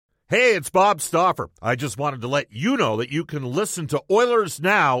Hey, it's Bob Stauffer. I just wanted to let you know that you can listen to Oilers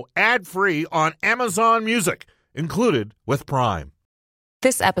Now ad-free on Amazon Music, included with Prime.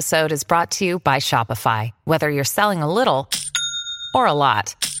 This episode is brought to you by Shopify. Whether you're selling a little or a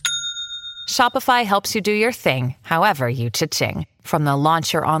lot, Shopify helps you do your thing, however you cha-ching. From the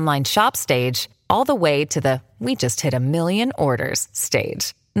launch your online shop stage, all the way to the we just hit 1 million orders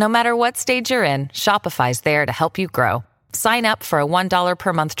stage. No matter what stage you're in, Shopify's there to help you grow. Sign up for a $1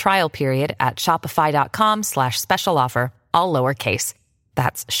 per month trial period at shopify.com/special offer, all lowercase.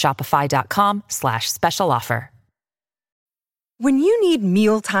 That's shopify.com/special offer. When you need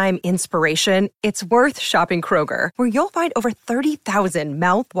mealtime inspiration, it's worth shopping Kroger, where you'll find over 30,000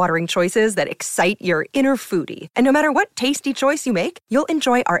 mouth-watering choices that excite your inner foodie. And no matter what tasty choice you make, you'll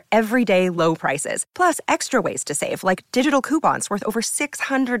enjoy our everyday low prices, plus extra ways to save, like digital coupons worth over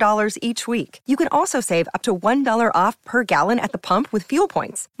 $600 each week. You can also save up to $1 off per gallon at the pump with fuel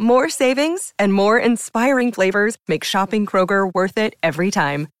points. More savings and more inspiring flavors make shopping Kroger worth it every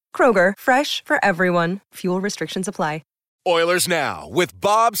time. Kroger, fresh for everyone. Fuel restrictions apply. Oilers Now with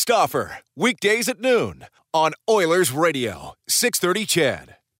Bob Stauffer. Weekdays at noon on Oilers Radio, 630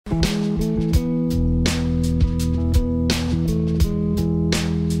 CHED.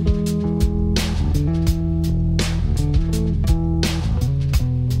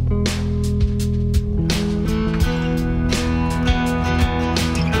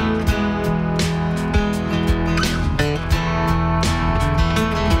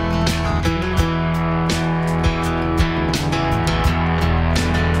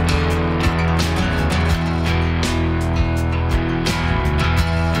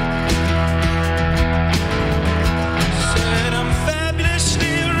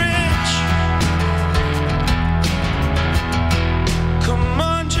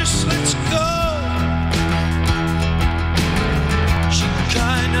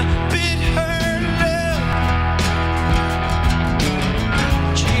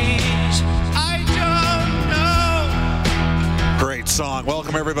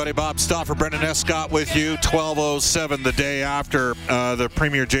 Everybody, Bob Stauffer, Brendan Escott with you. 12:07, the day after the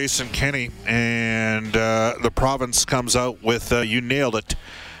Premier Jason Kenney and the province comes out with you nailed it.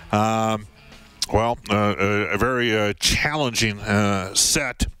 A very challenging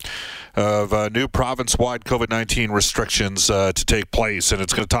set of new province-wide COVID-19 restrictions to take place, and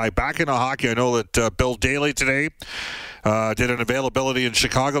it's going to tie back into hockey. I know that Bill Daly today did an availability in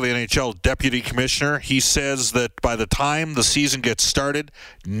Chicago, the NHL Deputy Commissioner. He says that by the time the season gets started,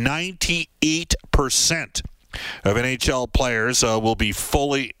 98% of NHL players will be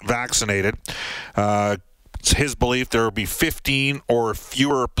fully vaccinated. It's his belief there will be 15 or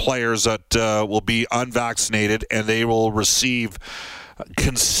fewer players that will be unvaccinated, and they will receive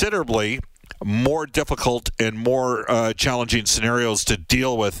considerably more difficult and more challenging scenarios to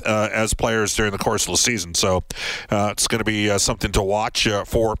deal with as players during the course of the season. So it's going to be something to watch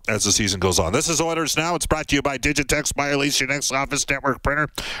for as the season goes on. This is Oilers Now. It's brought to you by Digitex. Buy or lease your next office network printer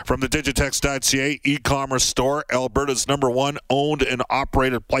from the Digitex.ca e-commerce store, Alberta's #1 owned and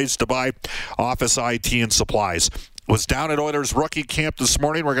operated place to buy office IT and supplies. Was down at Oilers rookie camp this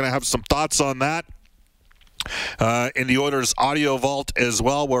morning. We're going to have some thoughts on that. In the Oilers audio vault as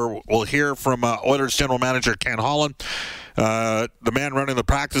well, where we'll hear from Oilers general manager Ken Holland. The man running the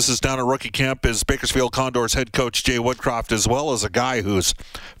practices down at rookie camp is Bakersfield Condors head coach Jay Woodcroft, as well as a guy who's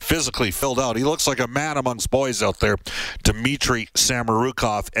physically filled out. He looks like a man amongst boys out there, Dmitry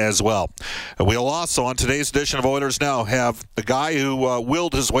Samorukov as well. We'll also, on today's edition of Oilers Now, have the guy who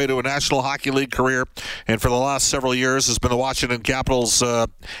willed his way to a National Hockey League career, and for the last several years has been the Washington Capitals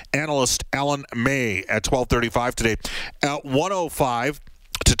analyst, Alan May, at 12:35 today. At 1:05,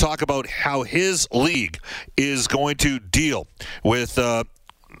 to talk about how his league is going to deal with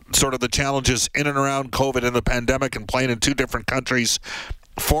sort of the challenges in and around COVID and the pandemic and playing in two different countries.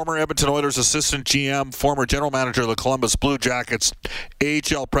 Former Edmonton Oilers assistant GM, former general manager of the Columbus Blue Jackets,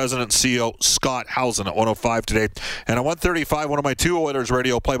 AHL president and CEO Scott Howson at 1:05 today. And at 1:35, one of my two Oilers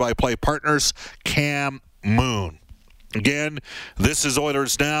radio play-by-play partners, Cam Moon. Again, this is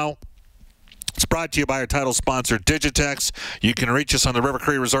Oilers Now. It's brought to you by our title sponsor, Digitex. You can reach us on the River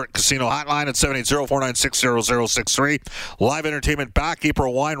Cree Resort Casino hotline at 780-496-0063. Live entertainment back.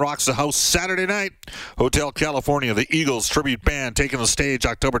 April Wine rocks the house Saturday night. Hotel California, the Eagles tribute band taking the stage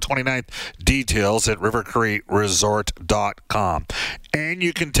October 29th. Details at rivercreeresort.com. And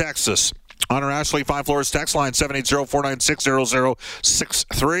you can text us on our Ashley Fine Floors text line,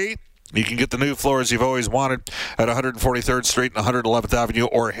 780-496-0063. You can get the new floors you've always wanted at 143rd Street and 111th Avenue,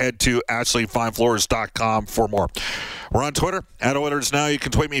 or head to AshleyFineFloors.com for more. We're on Twitter, at Oilers Now. You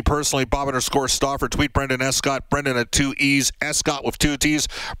can tweet me personally, Bob_Stauffer. Tweet Brendan Escott, Brendan at 2 E's, Escott with 2 T's.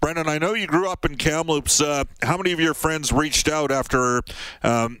 Brendan, I know you grew up in Kamloops. How many of your friends reached out after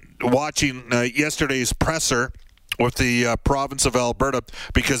watching yesterday's presser with the province of Alberta,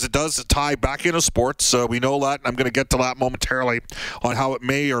 because it does tie back into sports. We know that, and I'm going to get to that momentarily on how it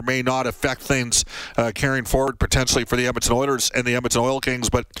may or may not affect things carrying forward potentially for the Edmonton Oilers and the Edmonton Oil Kings.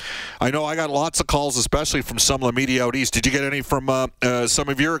 But I know I got lots of calls, especially from some of the media out east. Did you get any from some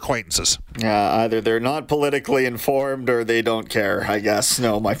of your acquaintances? Yeah, either they're not politically informed or they don't care, I guess.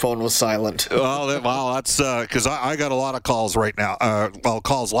 No, my phone was silent. Well, that's because I got a lot of calls right now.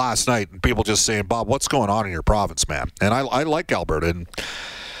 Calls last night, and people just saying, Bob, what's going on in your province, man? And I like Alberta, and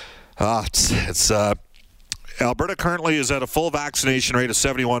Alberta currently is at a full vaccination rate of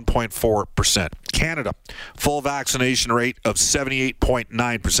 71.4%. Canada, full vaccination rate of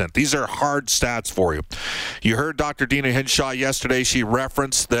 78.9%. These are hard stats for you. You heard Dr. Dina Hinshaw yesterday. She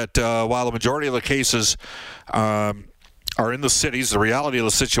referenced that while the majority of the cases are in the cities, the reality of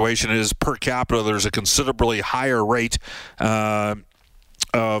the situation is per capita there's a considerably higher rate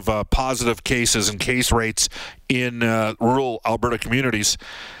of positive cases and case rates in rural Alberta communities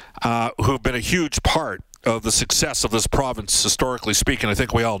who've been a huge part of the success of this province, historically speaking. I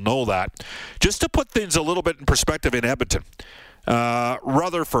think we all know that. Just to put things a little bit in perspective in Edmonton,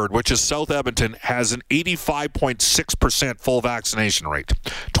 Rutherford, which is South Edmonton, has an 85.6% full vaccination rate.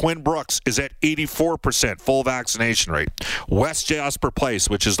 Twin Brooks is at 84% full vaccination rate. West Jasper Place,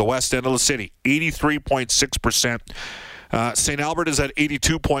 which is the west end of the city, 83.6%. St. Albert is at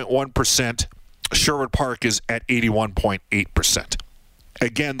 82.1%. Sherwood Park is at 81.8%.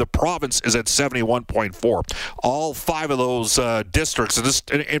 Again, the province is at 71.4%. All 5 of those districts, and this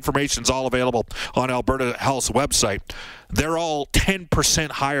information is all available on Alberta Health's website, they're all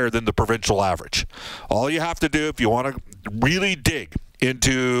 10% higher than the provincial average. All you have to do if you want to really dig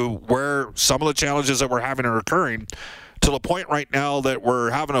into where some of the challenges that we're having are occurring, to the point right now that we're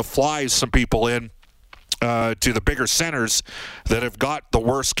having to fly some people in to the bigger centers that have got the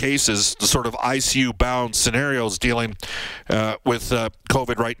worst cases, the sort of ICU-bound scenarios dealing with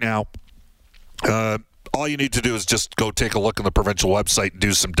COVID right now. All you need to do is just go take a look on the provincial website and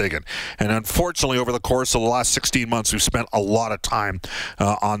do some digging. And unfortunately, over the course of the last 16 months, we've spent a lot of time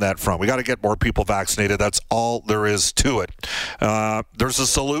on that front. We got to get more people vaccinated. That's all there is to it. There's a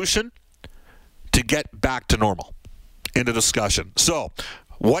solution to get back to normal in the discussion. So,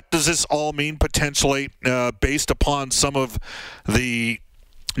 what does this all mean potentially based upon some of the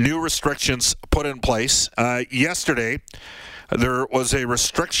new restrictions put in place? Yesterday, there was a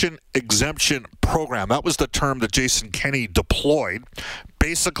restriction exemption program. That was the term that Jason Kenney deployed,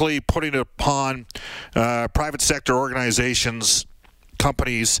 basically putting it upon private sector organizations,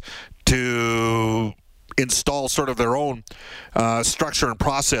 companies to install sort of their own structure and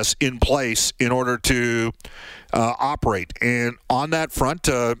process in place in order to operate. And on that front,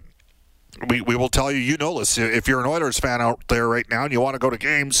 we will tell you, you know this, if you're an Oilers fan out there right now and you want to go to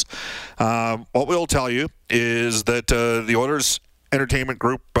games, what we'll tell you is that the Oilers Entertainment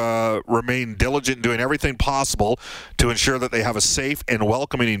Group remain diligent in doing everything possible to ensure that they have a safe and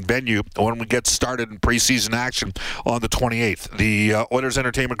welcoming venue when we get started in preseason action on the 28th. The Oilers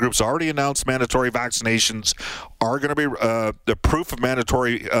Entertainment Group's already announced mandatory vaccinations are going to be, the proof of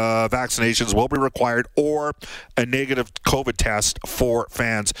mandatory vaccinations will be required, or a negative COVID test for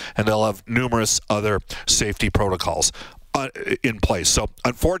fans, and they'll have numerous other safety protocols in place. So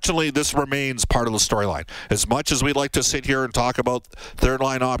unfortunately, this remains part of the storyline. As much as we'd like to sit here and talk about third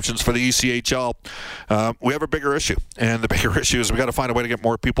line options for the ECHL, we have a bigger issue. And the bigger issue is we got to find a way to get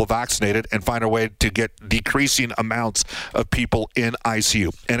more people vaccinated and find a way to get decreasing amounts of people in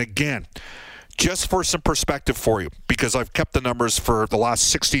ICU. And again, just for some perspective for you, because I've kept the numbers for the last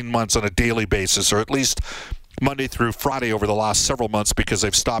 16 months on a daily basis, or at least Monday through Friday over the last several months, because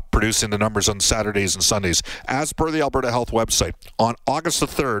they've stopped producing the numbers on Saturdays and Sundays. As per the Alberta Health website, on August the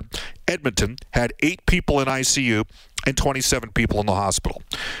 3rd, Edmonton had 8 people in ICU and 27 people in the hospital.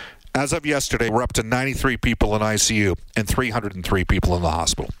 As of yesterday, we're up to 93 people in ICU and 303 people in the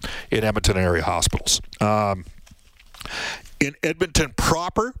hospital, in Edmonton area hospitals. In Edmonton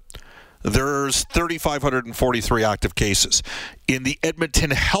proper, there's 3,543 active cases. In the Edmonton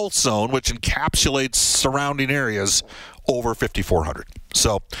Health Zone, which encapsulates surrounding areas, over 5,400.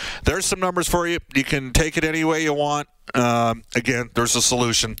 So there's some numbers for you. You can take it any way you want. again, there's a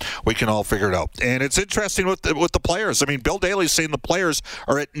solution. We can all figure it out. And it's interesting with the players. I mean, Bill Daly's saying the players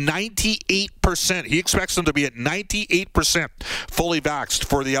are at 98%. He expects them to be at 98% fully vaxxed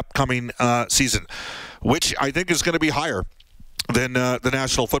for the upcoming season, which I think is going to be higher than the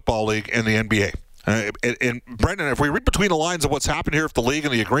National Football League and the NBA. And Brendan, if we read between the lines of what's happened here with the league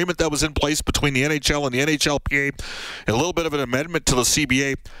and the agreement that was in place between the NHL and the NHLPA, and a little bit of an amendment to the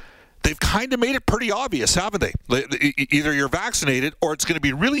CBA, they've kind of made it pretty obvious, haven't they? Either you're vaccinated or it's going to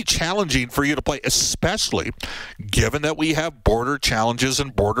be really challenging for you to play, especially given that we have border challenges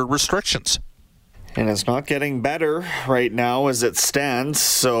and border restrictions. And it's not getting better right now as it stands.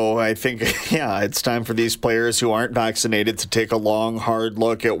 So I think, yeah, it's time for these players who aren't vaccinated to take a long, hard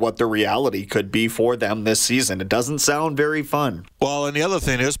look at what the reality could be for them this season. It doesn't sound very fun. Well, and the other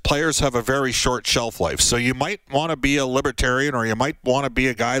thing is players have a very short shelf life. So you might want to be a libertarian, or you might want to be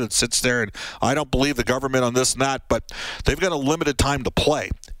a guy that sits there and I don't believe the government on this and that, but they've got a limited time to play.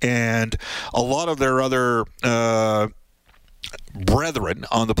 And a lot of their other brethren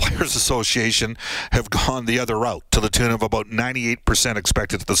on the Players Association have gone the other route to the tune of about 98%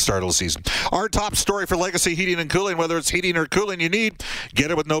 expected at the start of the season. Our top story for Legacy Heating and Cooling, whether it's heating or cooling you need,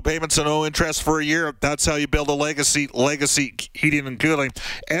 get it with no payments and no interest for a year. That's how you build a Legacy Heating and Cooling.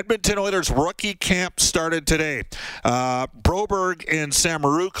 Edmonton Oilers rookie camp started today. Broberg and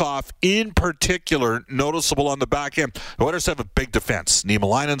Samorukov in particular noticeable on the back end. The Oilers have a big defense.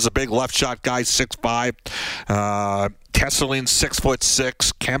 Niemelainen's a big left shot guy, 6'5". Kesseling's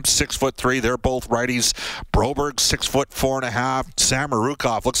 6'6", Kemp's 6'3". They're both righties. Broberg 6'4.5".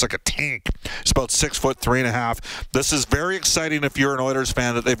 Samorukov looks like a tank. He's about 6'3.5". This is very exciting if you're an Oilers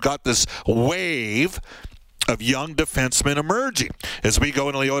fan that they've got this wave of young defensemen emerging. As we go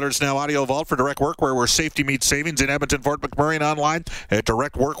into the Oilers Now Audio Vault for Direct Workwear, where safety meets savings in Edmonton, Fort McMurray, and online at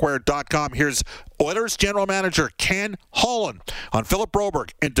directworkwear.com. Here's Oilers General Manager Ken Holland on Philip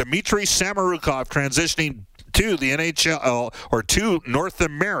Broberg and Dmitry Samorukov transitioning to the NHL or to North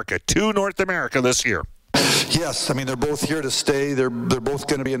America this year. Yes, I mean they're both here to stay. They're both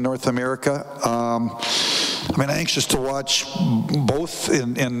going to be in North America. I mean, anxious to watch both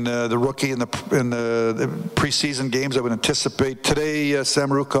in the rookie and the preseason games. I would anticipate today.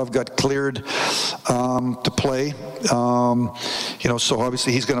 Samorukov got cleared to play. So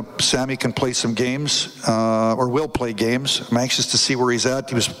obviously Sammy can play some games or will play games. I'm anxious to see where he's at.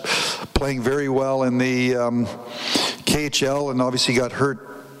 He was playing very well in the KHL, and obviously got hurt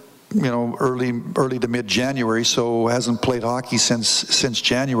early to mid-January, so hasn't played hockey since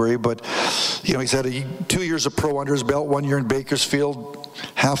January. But he's had 2 years of pro under his belt, 1 year in Bakersfield,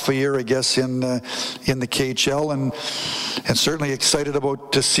 half a year, I guess, in the KHL, and certainly excited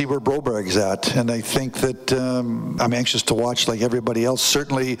to see where Broberg's at. And I think that I'm anxious to watch, like everybody else.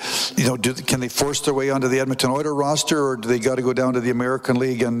 Certainly, can they force their way onto the Edmonton Oilers roster, or do they got to go down to the American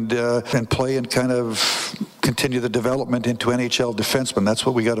League and play and kind of continue the development into NHL defensemen? That's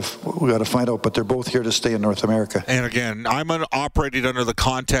what we got to find out. But they're both here to stay in North America. And again, I'm operating under the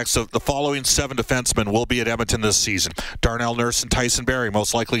context of the following 7 defensemen will be at Edmonton this season: Darnell Nurse and Tyson Barrie,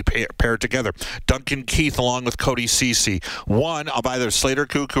 most likely paired together. Duncan Keith along with Cody Ceci. One of either Slater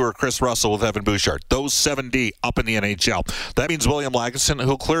Cuckoo or Chris Russell with Evan Bouchard. Those 7D up in the NHL. That means William Lagesson,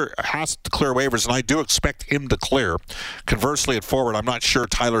 who has to clear waivers, and I do expect him to clear. Conversely, at forward, I'm not sure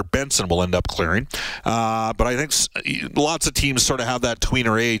Tyler Benson will end up clearing. But I think lots of teams sort of have that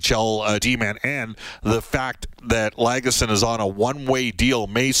tweener AHL D-man, and the fact that Lagesson is on a one-way deal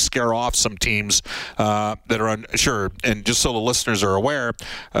may scare off some teams that are unsure. And just so the listeners are aware,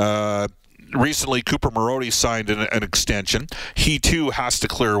 recently Cooper Marody signed an extension. He too has to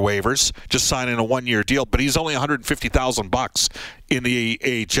clear waivers, just signing a 1-year deal, but he's only $150,000 in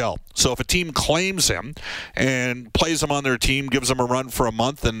the AHL. So if a team claims him and plays him on their team, gives him a run for a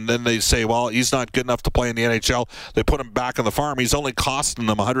month, and then they say, well, he's not good enough to play in the NHL, they put him back on the farm, he's only costing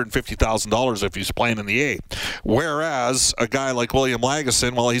them $150,000 if he's playing in the A. Whereas a guy like William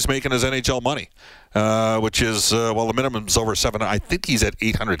Lagesson, well, he's making his NHL money. Which is, the minimum's over 7. I think he's at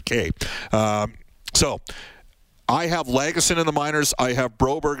 $800K. So I have Lagesson in the minors. I have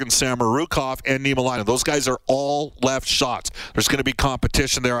Broberg and Samorukov and Niemelainen. Those guys are all left shots. There's going to be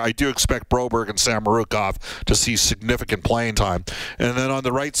competition there. I do expect Broberg and Samorukov to see significant playing time. And then on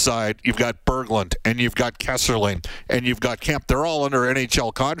the right side, you've got Berglund, and you've got Kesserling, and you've got Kemp. They're all under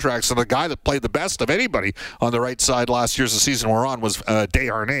NHL contracts, and the guy that played the best of anybody on the right side last year's the season we're on was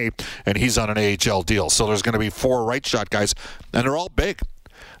Desharnais, and he's on an AHL deal. So there's going to be 4 right shot guys, and they're all big.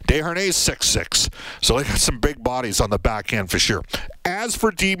 Desharnais 6'6", so they got some big bodies on the back end for sure. As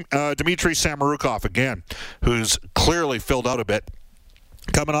for Dmitry Samorukov, again, who's clearly filled out a bit,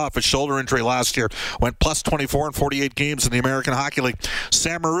 coming off a shoulder injury last year, went plus 24 in 48 games in the American Hockey League.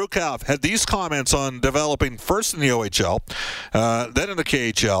 Samorukov had these comments on developing first in the OHL, then in the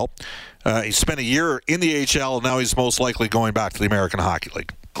KHL. He spent a year in the AHL, and now he's most likely going back to the American Hockey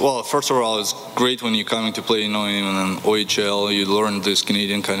League. Well, first of all, it's great when you're coming to play, in an OHL. You learn this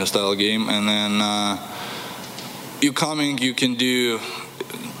Canadian kind of style game, and then you can do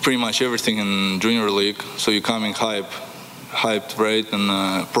pretty much everything in junior league. So you're coming hyped, right, in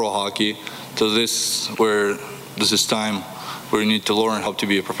pro hockey. So this is time where you need to learn how to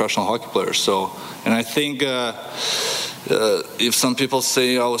be a professional hockey player. So, and I think if some people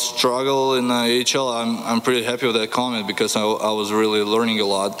say I was struggle in AHL, I'm pretty happy with that comment, because I was really learning a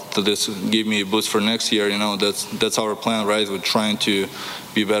lot. So this gave me a boost for next year. That's our plan, right? We're trying to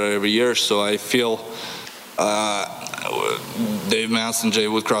be better every year. So I feel Dave Mance and Jay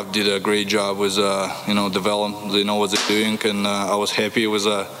Woodcroft did a great job with development. They know what they're doing, and I was happy with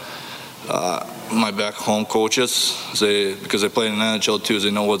my back home coaches, because they played in NHL too. They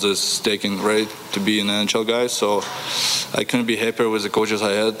know what it's taking, right, to be an NHL guy. So I couldn't be happier with the coaches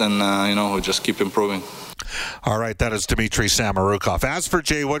I had, and we just keep improving. All right, that is Dmitry Samorukov. As for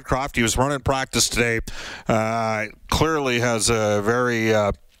Jay Woodcroft, he was running practice today. Clearly has a very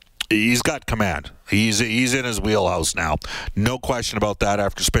he's got command. He's in his wheelhouse now. No question about that.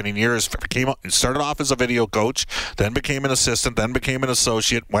 After spending years, started off as a video coach, then became an assistant, then became an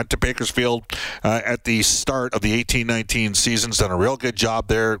associate, went to Bakersfield at the start of the 18-19 seasons, done a real good job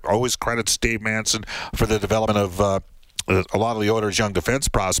there. Always credits Dave Manson for the development of a lot of the Oilers' young defense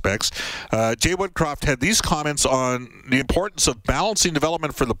prospects. Jay Woodcroft had these comments on the importance of balancing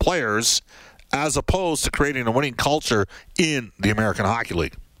development for the players as opposed to creating a winning culture in the American Hockey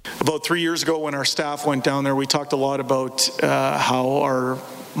League. About 3 years ago, when our staff went down there, we talked a lot about how our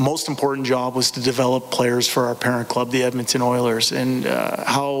most important job was to develop players for our parent club, the Edmonton Oilers, and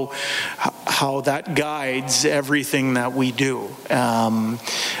how that guides everything that we do.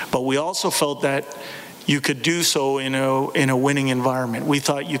 But we also felt that you could do so in a winning environment. We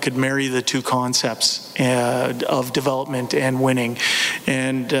thought you could marry the two concepts of development and winning.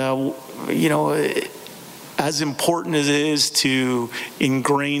 And, as important as it is to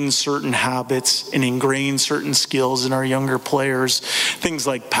ingrain certain habits and ingrain certain skills in our younger players, things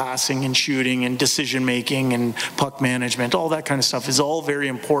like passing and shooting and decision making and puck management, all that kind of stuff is all very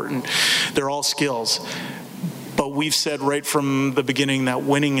important. They're all skills. But we've said right from the beginning that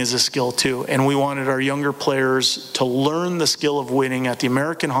winning is a skill too. And we wanted our younger players to learn the skill of winning at the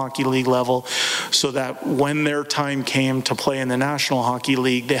American Hockey League level, so that when their time came to play in the National Hockey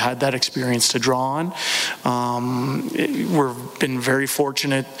League, they had that experience to draw on. We've been very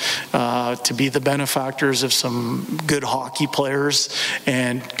fortunate to be the benefactors of some good hockey players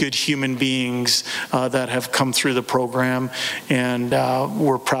and good human beings that have come through the program. And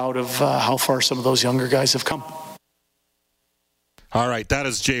we're proud of how far some of those younger guys have come. All right, that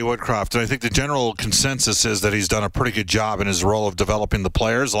is Jay Woodcroft, and I think the general consensus is that he's done a pretty good job in his role of developing the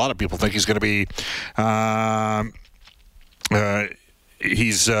players. A lot of people think he's going to be the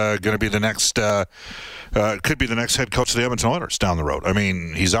next could be the next head coach of the Edmonton Oilers down the road. I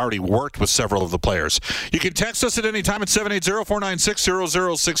mean, he's already worked with several of the players. You can text us at any time at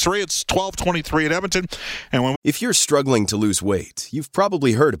 780-496-0063. It's 1223 at Edmonton. And if you're struggling to lose weight, you've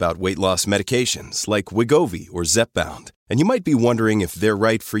probably heard about weight loss medications like Wegovy or Zepbound, and you might be wondering if they're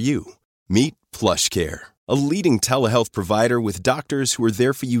right for you. Meet PlushCare, a leading telehealth provider with doctors who are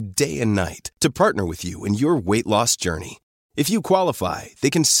there for you day and night to partner with you in your weight loss journey. If you qualify, they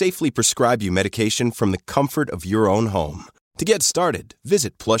can safely prescribe you medication from the comfort of your own home. To get started,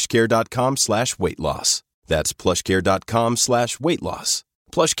 visit plushcare.com/weightloss. That's plushcare.com/weightloss.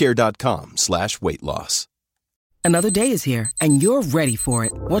 plushcare.com/weightloss. Another day is here, and you're ready for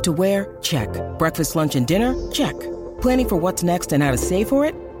it. What to wear? Check. Breakfast, lunch, and dinner? Check. Planning for what's next and how to save for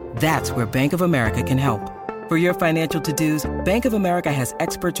it? That's where Bank of America can help. For your financial to-dos, Bank of America has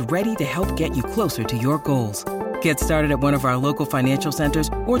experts ready to help get you closer to your goals. Get started at one of our local financial centers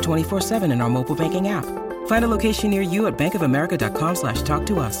or 24/7 in our mobile banking app. Find a location near you at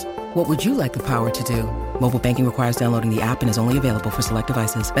bankofamerica.com/talktous. What would you like the power to do? Mobile banking requires downloading the app and is only available for select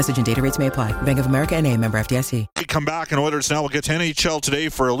devices. Message and data rates may apply. Bank of America NA, member FDIC. We come back, and Oilers Now will get to NHL Today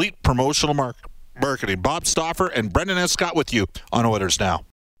for elite promotional marketing. Bob Stauffer and Brendan Escott with you on Oilers Now.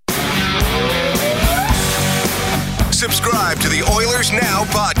 Subscribe to the Oilers Now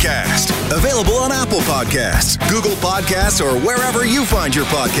podcast. Available on Apple Podcasts, Google Podcasts, or wherever you find your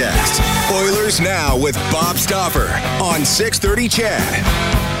podcasts. Oilers Now with Bob Stauffer on 630 CHED.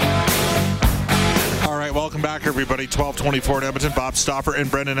 All right, right, welcome back, everybody. 12:24 in Edmonton. Bob Stauffer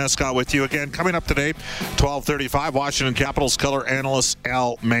and Brendan Escott with you again. Coming up today, 12:35, Washington Capitals color analyst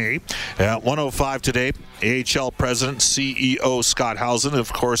Al May. At 1:05 today, AHL President, CEO Scott Howson,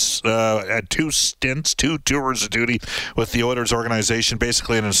 of course, had two tours of duty with the Oilers organization,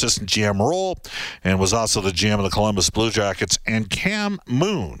 basically an assistant GM role, and was also the GM of the Columbus Blue Jackets. And Cam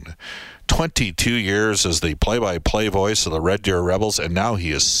Moon, 22 years as the play-by-play voice of the Red Deer Rebels, and now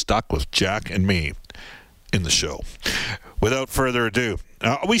he is stuck with Jack and me in the show. Without further ado,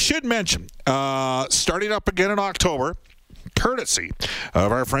 we should mention, starting up again in October, courtesy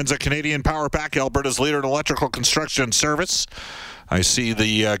of our friends at Canadian Power Pack, Alberta's leader in electrical construction service. I see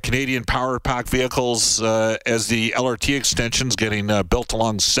the Canadian Power Pack vehicles as the LRT extensions getting built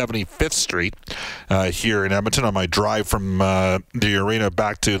along 75th Street here in Edmonton on my drive from the arena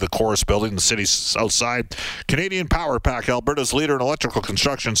back to the Chorus building, the city's south side. Canadian Power Pack, Alberta's leader in electrical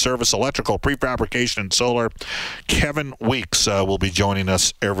construction service, electrical prefabrication and solar. Kevin Weeks will be joining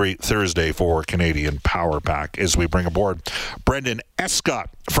us every Thursday for Canadian Power Pack as we bring aboard Brendan Escott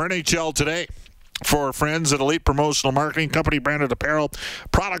for NHL Today. For friends at Elite Promotional Marketing, company branded apparel,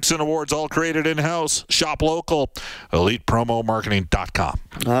 products and awards all created in-house. Shop local,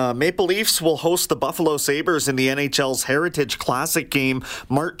 elitepromomarketing.com. Maple Leafs will host the Buffalo Sabres in the NHL's Heritage Classic game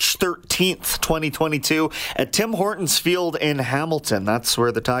March 13th, 2022 at Tim Hortons Field in Hamilton. That's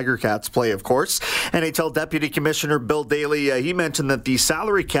where the Tiger Cats play, of course. NHL Deputy Commissioner Bill Daly, he mentioned that the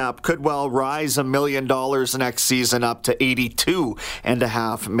salary cap could well rise $1 million next season up to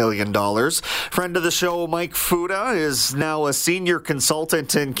 $82.5 million. Friend of the show, Mike Fuda, is now a senior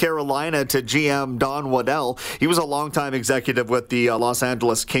consultant in Carolina to GM Don Waddell. He was a longtime executive with the Los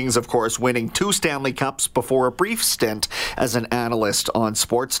Angeles Kings, of course, winning 2 Stanley Cups before a brief stint as an analyst on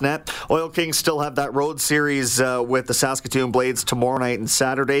Sportsnet. Oil Kings still have that road series with the Saskatoon Blades tomorrow night and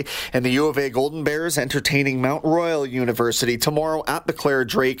Saturday, and the U of A Golden Bears entertaining Mount Royal University tomorrow at the Claire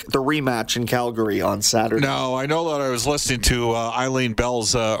Drake, the rematch in Calgary on Saturday. Now, I know that I was listening to Eileen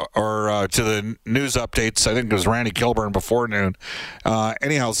Bell's to the news updates. I think it was Randy Kilburn before noon.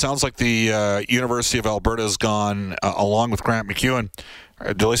 Anyhow, it sounds like the University of Alberta has gone along with Grant MacEwan.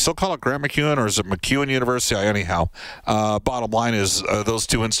 Do they still call it Grant MacEwan, or is it MacEwan University? Anyhow, bottom line is those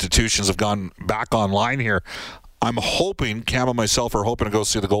two institutions have gone back online here. I'm hoping, Cam and myself are hoping to go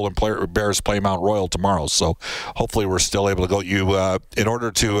see the Golden Bears play Mount Royal tomorrow. So hopefully we're still able to go. In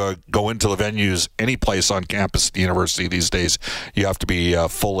order to go into the venues, any place on campus at the university these days, you have to be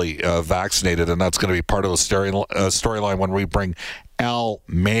fully vaccinated, and that's going to be part of the storyline when we bring Al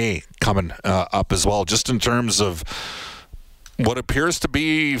May coming up as well, just in terms of what appears to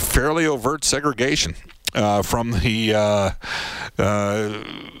be fairly overt segregation from the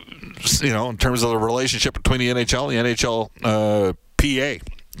in terms of the relationship between the NHL and the NHL PA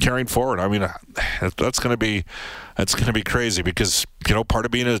carrying forward. I mean, that's going to be crazy because, part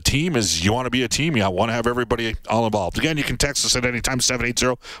of being a team is you want to be a team. You want to have everybody all involved. Again, you can text us at any time,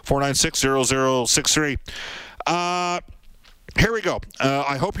 780-496-0063. Here we go.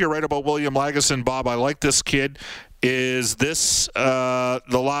 I hope you're right about William Lagesson, Bob. I like this kid. Is this the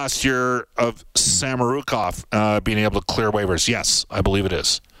last year of Samorukov being able to clear waivers? Yes, I believe it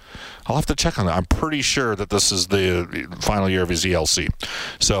is. I'll have to check on that. I'm pretty sure that this is the final year of his ELC.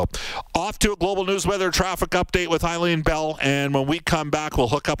 So, off to a global news weather traffic update with Eileen Bell, and when we come back, we'll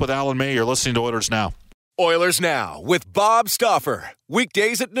hook up with Alan May. You're listening to Oilers Now. Oilers Now with Bob Stauffer.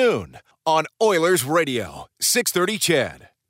 Weekdays at noon on Oilers Radio, 630 CHED.